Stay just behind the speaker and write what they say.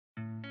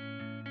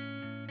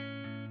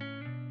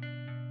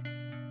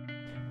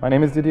My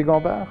name is Didier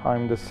Gambert.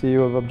 I'm the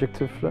CEO of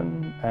Objective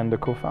Flynn and the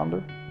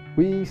co-founder.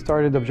 We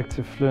started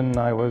Objective Flynn,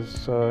 I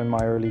was in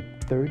my early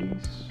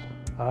 30s.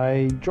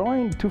 I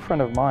joined two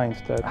friends of mine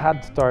that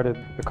had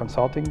started a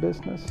consulting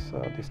business.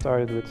 They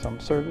started with some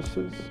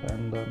services,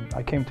 and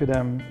I came to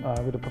them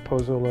with a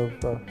proposal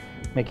of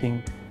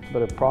making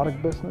a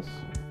product business.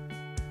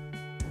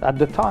 At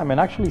the time, and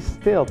actually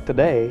still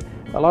today,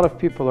 a lot of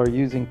people are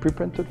using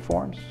pre-printed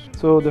forms.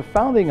 So the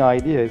founding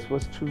idea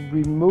was to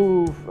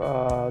remove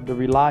the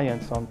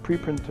reliance on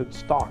pre-printed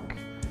stock,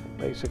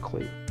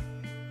 basically.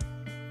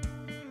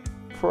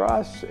 For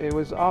us, it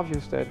was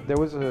obvious that there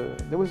was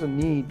a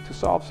need to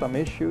solve some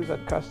issues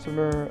at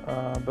customer,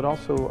 but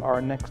also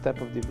our next step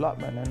of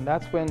development, and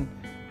that's when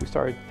we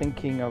started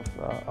thinking of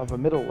a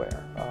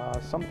middleware,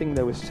 something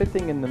that was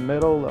sitting in the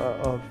middle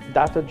of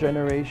data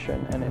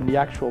generation and in the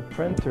actual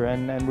printer,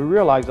 and we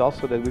realized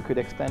also that we could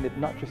extend it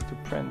not just to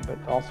print but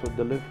also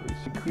delivery.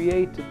 So we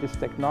created this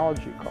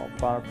technology called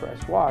Planner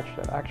Press Watch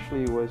that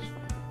actually was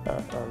a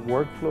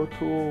workflow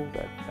tool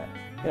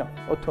that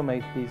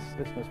automates these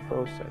business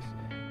process.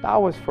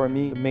 That was for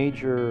me a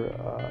major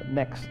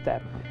next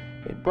step.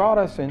 It brought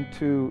us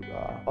into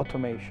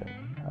automation.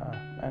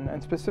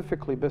 And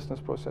specifically business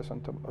process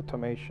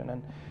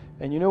automation.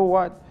 And you know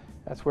what?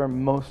 That's where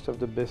most of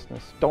the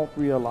business don't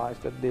realize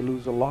that they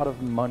lose a lot of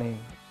money.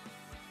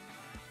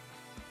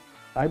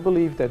 I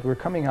believe that we're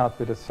coming out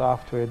with a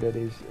software that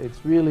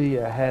it's really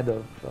ahead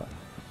of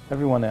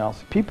everyone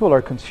else. People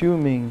are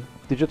consuming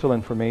digital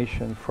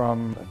information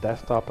from a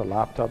desktop, a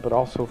laptop, but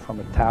also from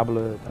a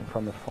tablet and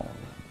from a phone.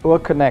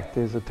 Connect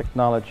is a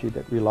technology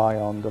that relies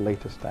on the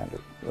latest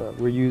standard.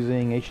 We're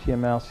using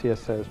HTML,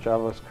 CSS,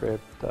 JavaScript,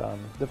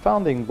 the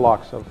founding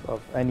blocks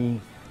of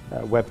any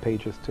web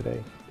pages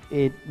today.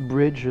 It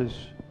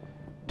bridges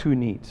two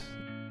needs.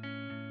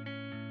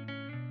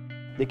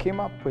 They came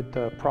up with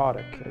a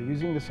product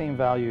using the same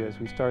value as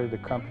we started the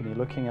company,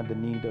 looking at the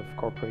need of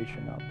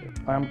corporation out there.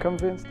 I'm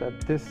convinced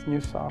that this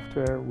new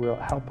software will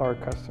help our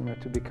customer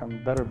to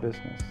become better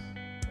business.